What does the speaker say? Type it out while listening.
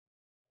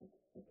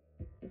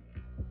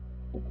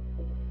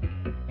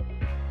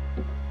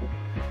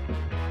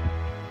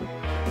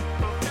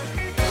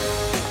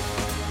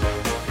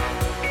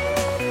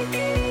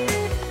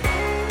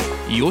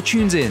You're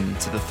tuned in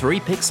to the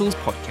 3 Pixels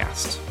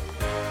podcast.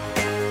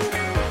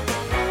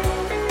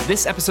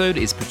 This episode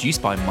is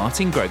produced by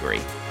Martin Gregory.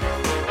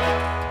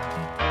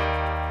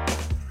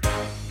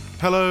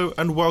 Hello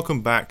and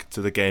welcome back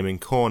to the Gaming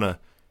Corner.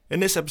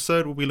 In this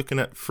episode we'll be looking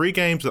at 3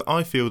 games that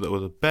I feel that were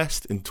the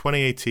best in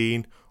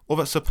 2018 or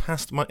that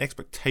surpassed my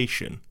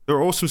expectation. There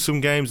are also some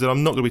games that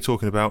I'm not going to be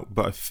talking about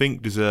but I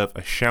think deserve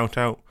a shout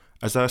out,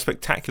 as they are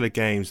spectacular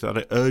games that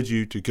I urge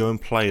you to go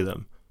and play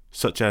them,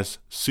 such as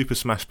Super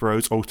Smash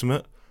Bros.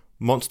 Ultimate,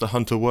 Monster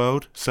Hunter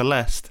World,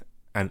 Celeste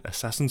and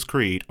Assassin's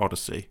Creed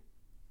Odyssey.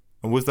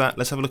 And with that,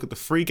 let's have a look at the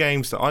 3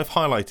 games that I've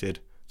highlighted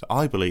that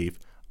I believe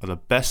are the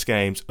best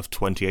games of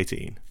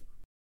 2018.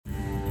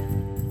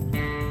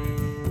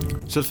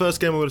 So the first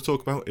game I'm going to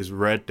talk about is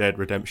Red Dead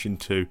Redemption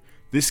 2.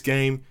 This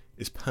game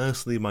is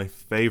personally my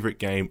favourite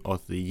game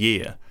of the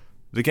year.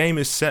 The game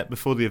is set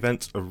before the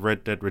events of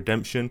Red Dead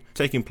Redemption,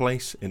 taking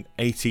place in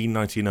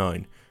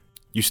 1899.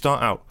 You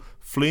start out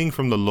fleeing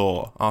from the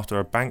law after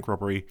a bank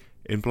robbery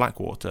in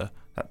Blackwater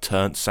that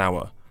turned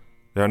sour.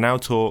 There are now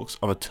talks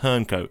of a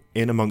turncoat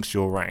in amongst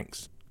your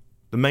ranks.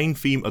 The main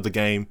theme of the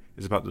game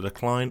is about the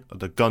decline of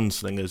the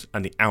gunslingers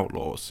and the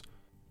outlaws,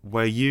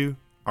 where you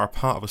are a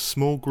part of a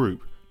small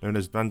group known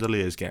as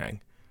Bandoleer's Gang,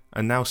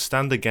 and now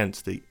stand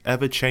against the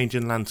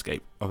ever-changing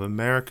landscape of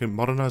American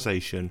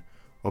modernization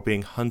or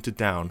being hunted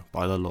down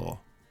by the law.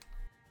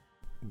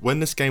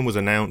 When this game was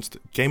announced,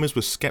 gamers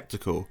were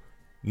skeptical,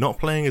 not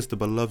playing as the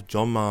beloved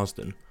John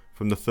Marston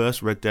from the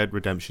first Red Dead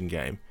Redemption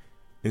game,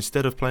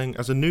 instead of playing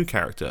as a new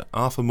character,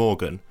 Arthur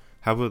Morgan.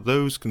 However,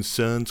 those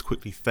concerns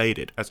quickly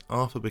faded as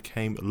Arthur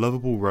became a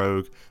lovable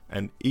rogue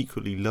and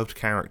equally loved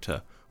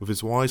character with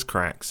his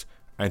wisecracks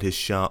and his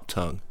sharp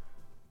tongue.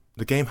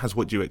 The game has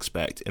what you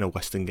expect in a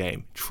Western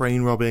game: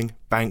 train robbing,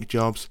 bank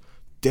jobs,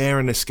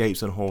 daring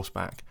escapes on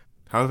horseback.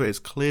 However, it's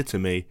clear to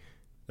me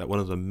that one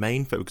of the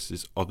main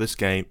focuses of this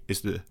game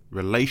is the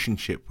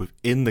relationship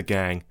within the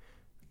gang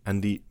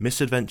and the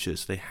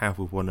misadventures they have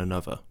with one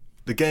another.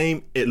 The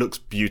game, it looks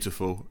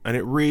beautiful, and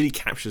it really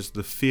captures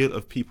the feel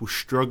of people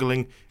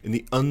struggling in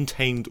the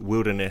untamed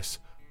wilderness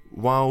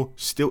while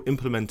still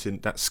implementing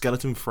that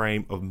skeleton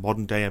frame of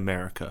modern day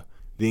America.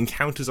 The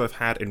encounters I've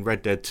had in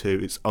Red Dead 2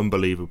 is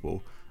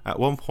unbelievable. At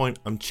one point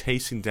I'm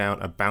chasing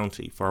down a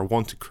bounty for a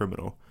wanted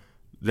criminal.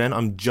 Then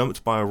I'm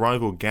jumped by a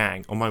rival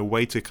gang on my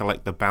way to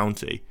collect the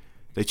bounty.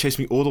 They chase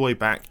me all the way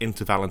back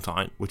into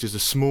Valentine, which is a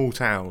small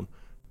town,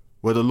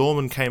 where the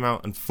lawmen came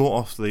out and fought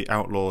off the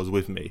outlaws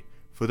with me,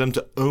 for them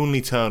to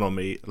only turn on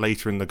me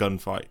later in the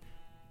gunfight.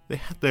 They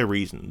had their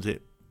reasons.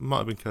 It might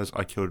have been because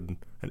I killed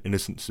an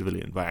innocent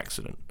civilian by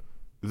accident,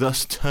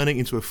 thus turning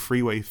into a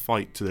freeway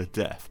fight to the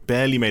death.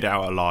 Barely made it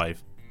out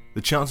alive.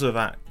 The chance of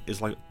that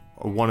is like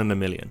a 1 in a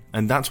million,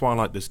 and that's why I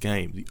like this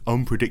game, the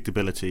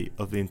unpredictability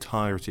of the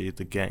entirety of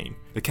the game.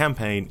 The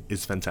campaign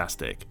is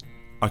fantastic.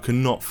 I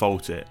cannot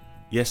fault it.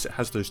 Yes, it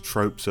has those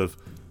tropes of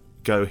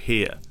go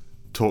here,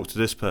 talk to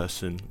this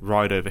person,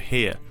 ride over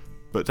here,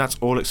 but that's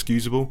all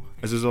excusable,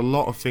 as there's a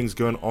lot of things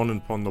going on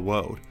upon the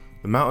world.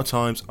 The amount of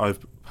times I've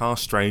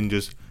passed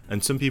strangers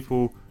and some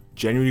people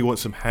genuinely want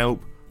some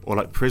help, or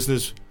like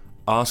prisoners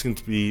asking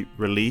to be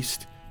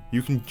released.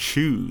 You can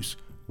choose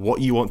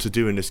what you want to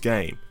do in this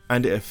game,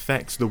 and it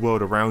affects the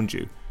world around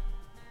you.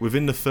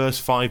 Within the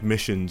first 5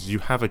 missions, you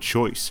have a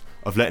choice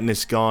of letting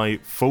this guy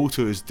fall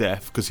to his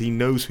death because he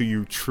knows who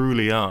you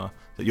truly are,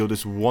 that you're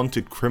this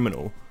wanted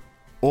criminal,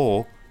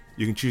 or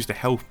you can choose to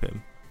help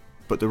him.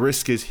 But the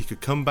risk is he could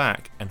come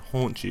back and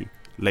haunt you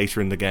later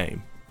in the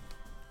game.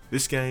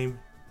 This game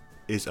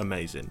is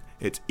amazing.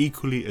 It's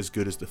equally as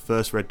good as the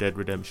first Red Dead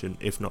Redemption,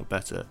 if not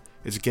better.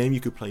 It's a game you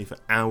could play for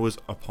hours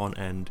upon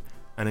end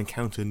and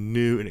encounter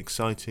new and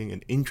exciting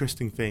and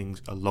interesting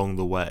things along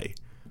the way.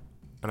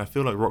 And I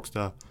feel like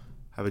Rockstar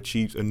have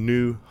achieved a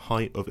new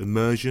height of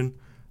immersion,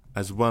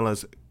 as well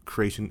as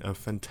creating a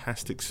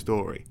fantastic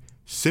story.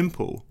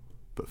 Simple,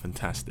 but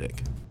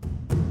fantastic.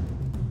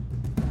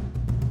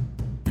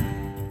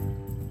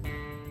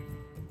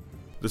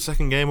 The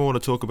second game I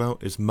want to talk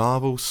about is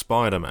Marvel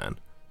Spider-Man.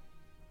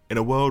 In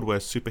a world where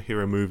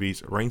superhero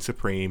movies reign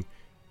supreme,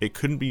 it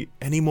couldn't be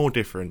any more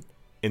different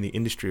in the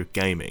industry of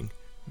gaming.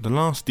 The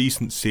last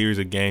decent series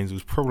of games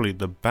was probably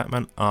the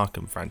Batman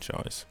Arkham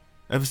franchise.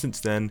 Ever since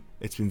then,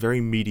 it's been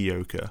very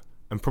mediocre,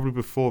 and probably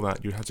before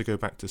that you had to go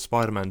back to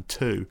Spider-Man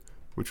 2,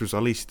 which was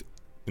released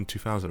in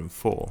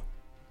 2004.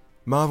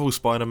 Marvel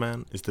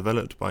Spider-Man is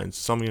developed by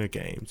Insomnia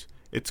Games.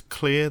 It's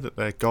clear that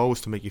their goal was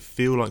to make you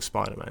feel like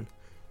Spider-Man,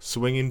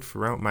 swinging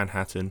throughout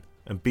Manhattan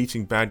and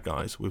beating bad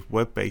guys with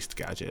web-based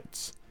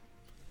gadgets.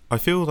 I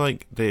feel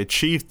like they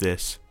achieved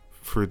this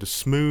through the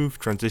smooth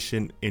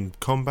transition in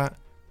combat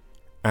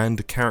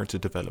and character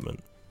development,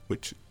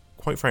 which,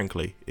 quite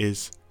frankly,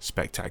 is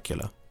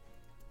spectacular.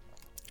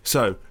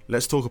 So,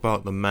 let's talk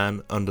about the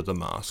man under the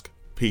mask,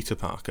 Peter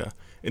Parker.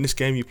 In this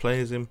game you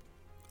play as him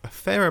a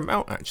fair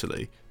amount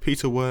actually.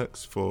 Peter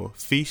works for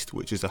Feast,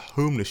 which is a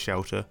homeless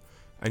shelter,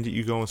 and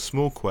you go on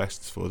small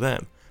quests for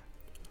them.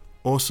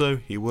 Also,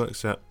 he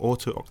works at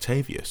Auto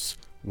Octavius,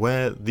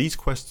 where these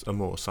quests are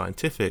more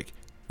scientific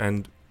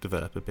and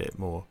develop a bit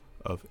more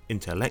of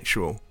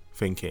intellectual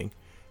thinking,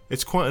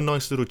 it's quite a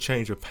nice little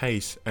change of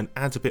pace and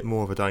adds a bit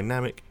more of a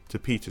dynamic to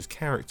Peter's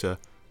character.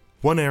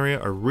 One area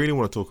I really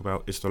want to talk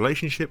about is the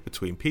relationship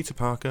between Peter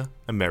Parker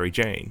and Mary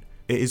Jane.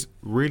 It is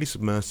really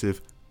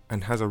submersive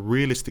and has a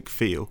realistic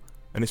feel,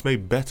 and it's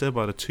made better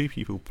by the two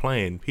people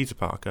playing Peter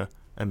Parker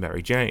and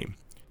Mary Jane.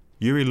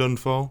 Yuri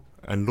Lundvall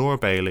and Laura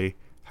Bailey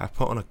have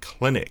put on a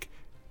clinic,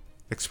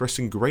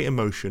 expressing great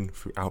emotion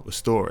throughout the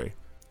story.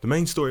 The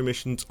main story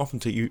missions often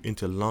take you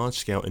into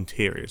large-scale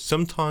interiors,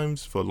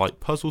 sometimes for light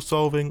puzzle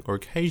solving or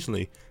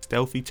occasionally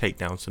stealthy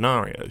takedown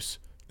scenarios.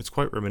 It's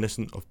quite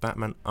reminiscent of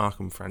Batman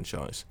Arkham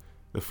franchise.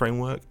 The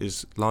framework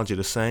is largely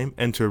the same: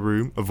 enter a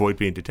room, avoid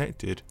being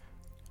detected,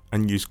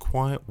 and use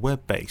quiet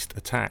web-based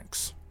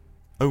attacks.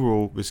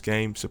 Overall, this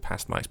game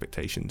surpassed my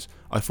expectations.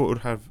 I thought it would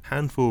have a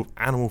handful of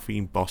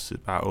animal-themed boss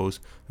battles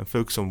and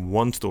focus on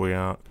one story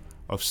arc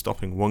of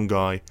stopping one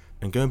guy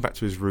and going back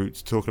to his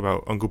roots, talking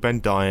about Uncle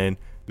Ben dying,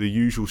 the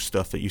usual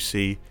stuff that you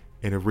see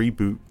in a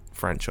reboot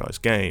franchise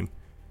game.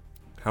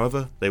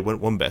 However, they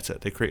went one better.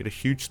 They created a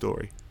huge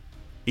story,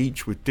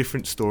 each with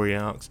different story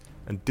arcs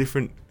and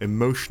different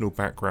emotional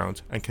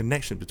backgrounds and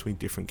connections between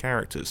different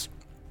characters.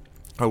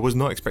 I was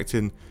not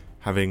expecting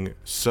having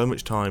so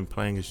much time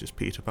playing as just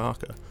Peter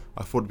Parker.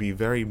 I thought it'd be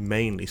very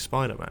mainly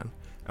Spider-Man,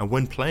 and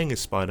when playing as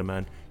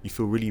Spider-Man you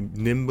feel really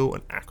nimble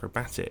and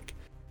acrobatic,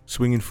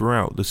 swinging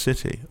throughout the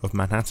city of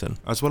Manhattan,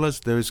 as well as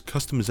there is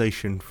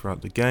customization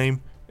throughout the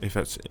game. If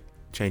that's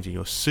changing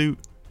your suit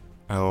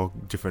or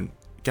different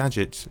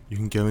gadgets, you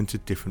can go into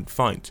different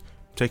fights,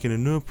 taking a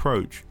new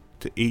approach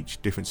to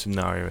each different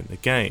scenario in the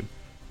game.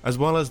 As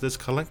well as there's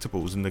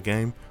collectibles in the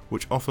game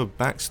which offer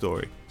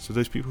backstory, so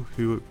those people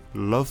who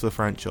love the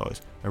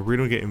franchise and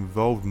really want to get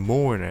involved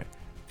more in it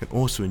can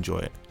also enjoy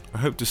it. I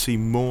hope to see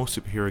more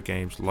superhero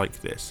games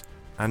like this,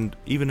 and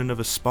even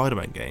another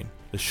Spider-Man game.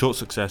 The short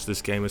success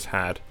this game has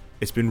had,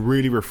 it's been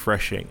really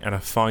refreshing and a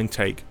fine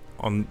take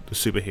on the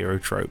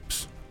superhero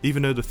tropes.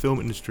 Even though the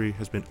film industry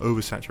has been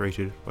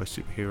oversaturated by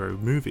superhero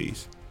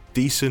movies,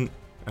 decent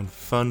and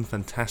fun,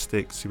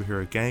 fantastic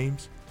superhero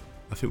games,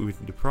 I think we've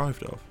been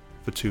deprived of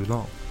for too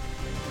long.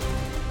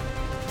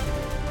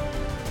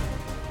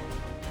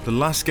 The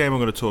last game I'm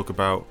going to talk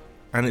about,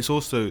 and it's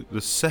also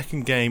the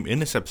second game in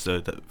this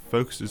episode that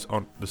focuses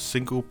on the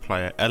single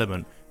player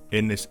element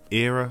in this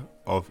era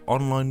of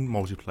online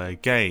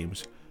multiplayer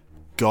games,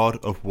 God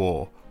of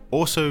War.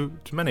 Also,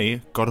 to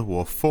many, God of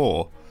War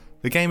 4.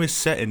 The game is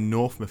set in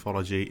Norse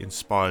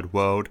mythology-inspired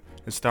world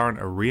and starring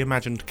a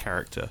reimagined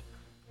character.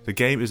 The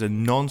game is a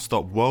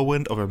non-stop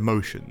whirlwind of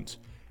emotions.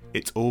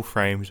 It's all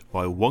framed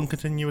by one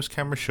continuous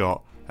camera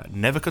shot that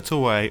never cuts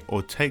away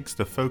or takes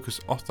the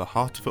focus off the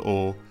heart of it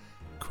all,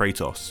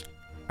 Kratos,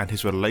 and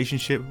his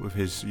relationship with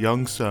his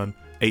young son,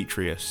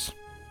 Atreus.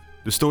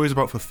 The story is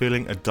about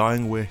fulfilling a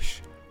dying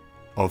wish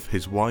of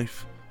his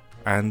wife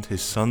and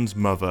his son's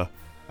mother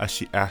as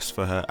she asks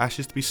for her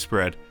ashes to be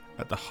spread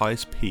at the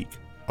highest peak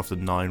of the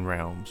 9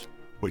 realms,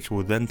 which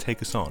will then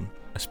take us on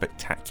a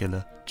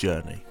spectacular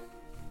journey.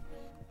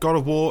 God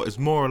of War is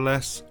more or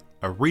less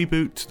a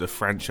reboot to the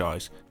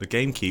franchise. The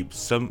game keeps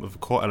some of the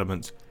core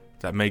elements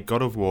that made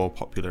God of War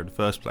popular in the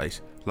first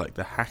place, like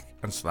the hack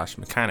and slash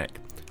mechanic,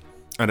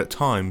 and at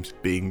times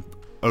being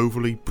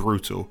overly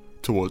brutal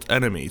towards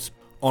enemies.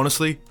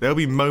 Honestly, there'll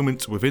be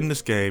moments within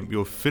this game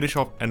you'll finish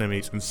off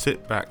enemies and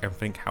sit back and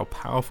think how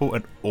powerful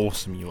and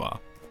awesome you are.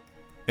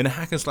 In a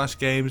hack and slash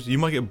games, you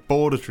might get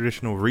bored of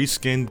traditional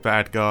reskinned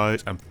bad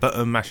guys and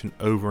button mashing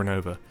over and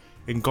over.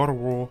 In God of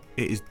War,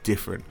 it is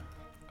different.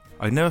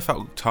 I never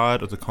felt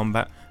tired of the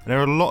combat, and there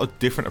are a lot of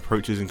different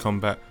approaches in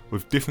combat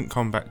with different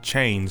combat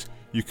chains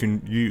you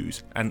can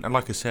use. And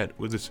like I said,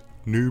 with this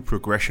new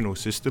progressional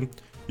system,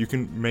 you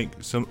can make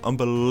some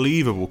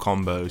unbelievable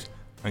combos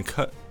and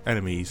cut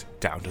enemies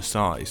down to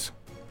size.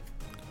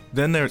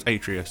 Then there is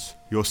Atreus,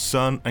 your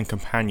son and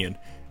companion.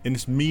 In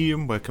this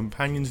medium where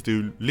companions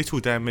do little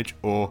damage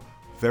or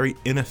very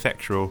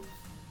ineffectual,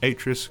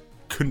 Atreus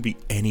couldn't be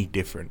any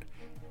different.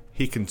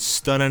 He can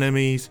stun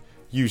enemies,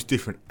 use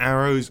different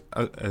arrows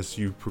as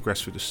you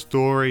progress through the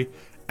story,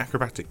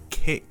 acrobatic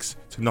kicks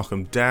to knock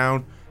them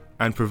down,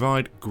 and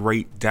provide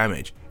great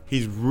damage.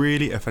 He's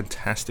really a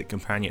fantastic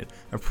companion,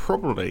 and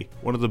probably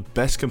one of the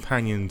best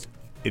companions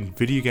in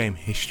video game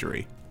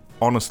history.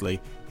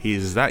 Honestly, he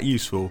is that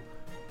useful.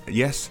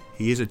 Yes,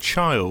 he is a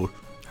child,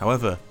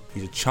 however,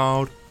 he's a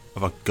child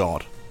of a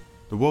god.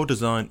 The world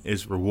design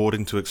is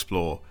rewarding to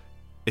explore.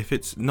 If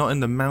it's not in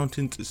the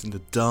mountains, it's in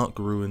the dark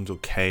ruins or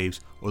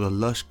caves, or the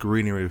lush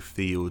greenery of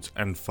fields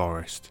and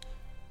forest.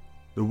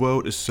 The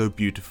world is so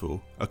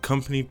beautiful,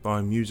 accompanied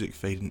by music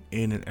fading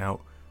in and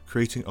out,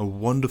 creating a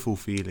wonderful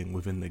feeling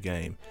within the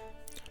game.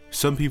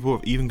 Some people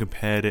have even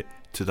compared it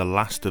to The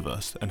Last of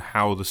Us and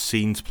how the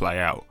scenes play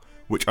out,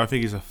 which I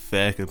think is a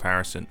fair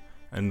comparison,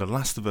 and The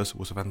Last of Us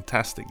was a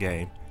fantastic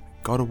game.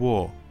 God of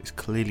War is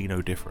clearly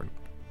no different.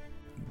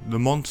 The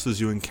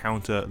monsters you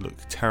encounter look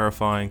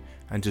terrifying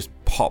and just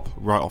pop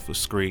right off the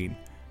screen.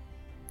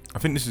 I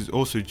think this is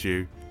also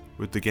due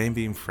with the game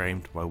being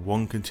framed by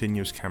one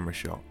continuous camera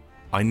shot.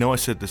 I know I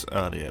said this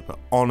earlier, but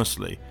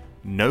honestly,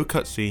 no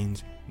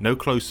cutscenes, no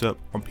close-up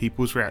on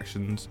people's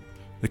reactions.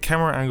 The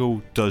camera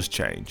angle does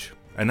change,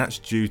 and that's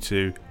due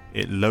to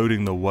it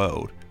loading the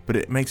world, but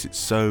it makes it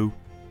so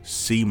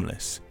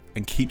seamless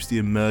and keeps the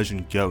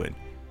immersion going.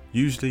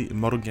 Usually in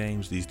modern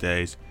games these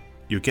days,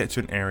 you'll get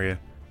to an area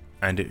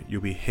and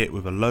you'll be hit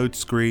with a load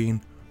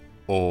screen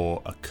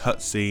or a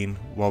cutscene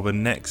while the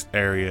next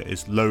area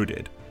is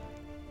loaded.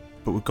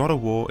 But with God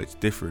of War, it's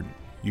different.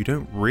 You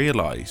don't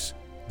realise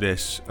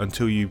this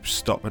until you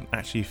stop and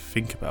actually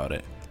think about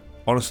it.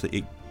 Honestly,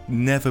 it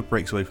never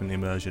breaks away from the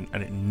immersion,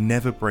 and it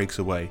never breaks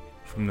away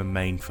from the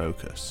main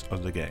focus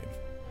of the game.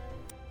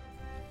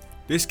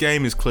 This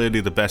game is clearly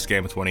the best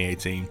game of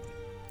 2018.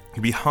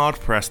 You'd be hard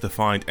pressed to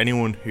find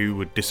anyone who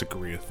would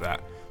disagree with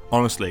that.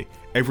 Honestly,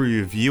 every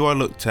review I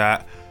looked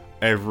at,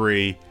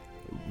 every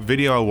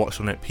video I watched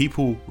on it,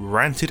 people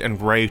ranted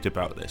and raved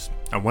about this.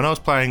 And when I was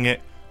playing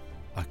it,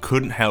 I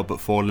couldn't help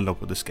but fall in love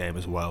with this game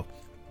as well.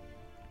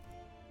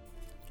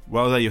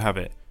 Well, there you have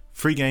it.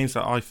 3 games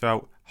that I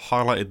felt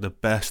highlighted the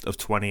best of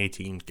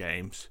 2018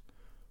 games.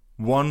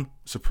 1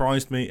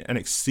 surprised me and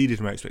exceeded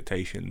my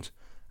expectations,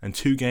 and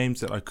 2 games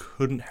that I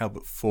couldn't help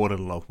but fall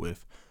in love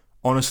with.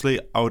 Honestly,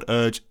 I would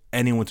urge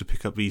anyone to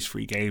pick up these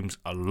 3 games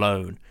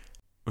alone.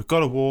 With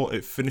God of War,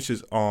 it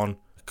finishes on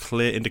a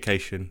clear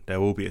indication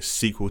there will be a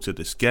sequel to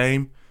this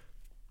game.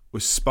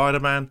 With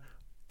Spider-Man,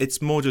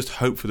 it's more just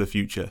hope for the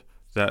future,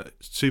 that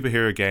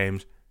superhero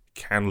games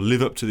can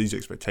live up to these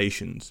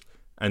expectations.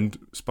 And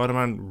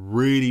Spider-Man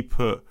really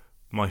put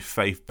my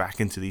faith back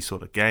into these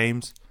sort of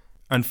games.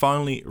 And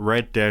finally,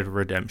 Red Dead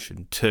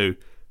Redemption 2.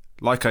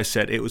 Like I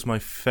said, it was my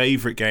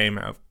favourite game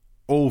out of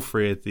all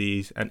 3 of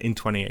these, and in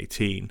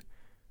 2018.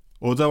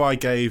 Although I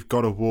gave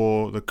God of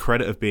War the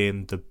credit of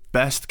being the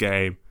best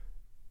game,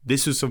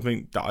 this was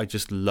something that I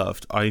just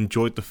loved. I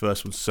enjoyed the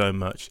first one so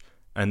much,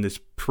 and this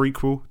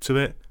prequel to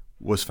it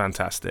was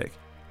fantastic.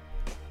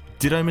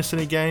 Did I miss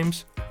any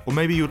games? Or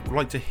maybe you would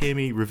like to hear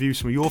me review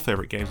some of your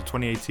favourite games of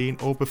 2018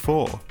 or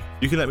before?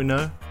 You can let me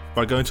know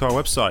by going to our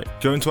website,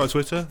 going to our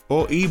Twitter,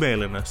 or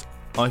emailing us.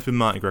 I've been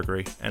Martin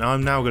Gregory, and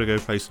I'm now going to go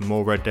play some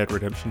more Red Dead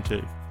Redemption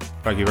 2.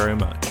 Thank you very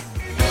much.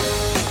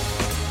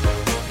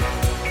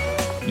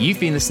 You've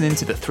been listening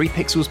to the 3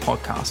 Pixels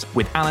podcast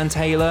with Alan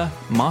Taylor,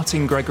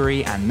 Martin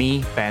Gregory, and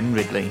me, Ben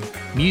Ridley.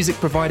 Music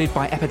provided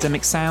by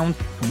Epidemic Sound.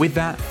 With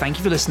that, thank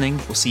you for listening.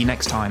 We'll see you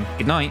next time.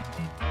 Good night.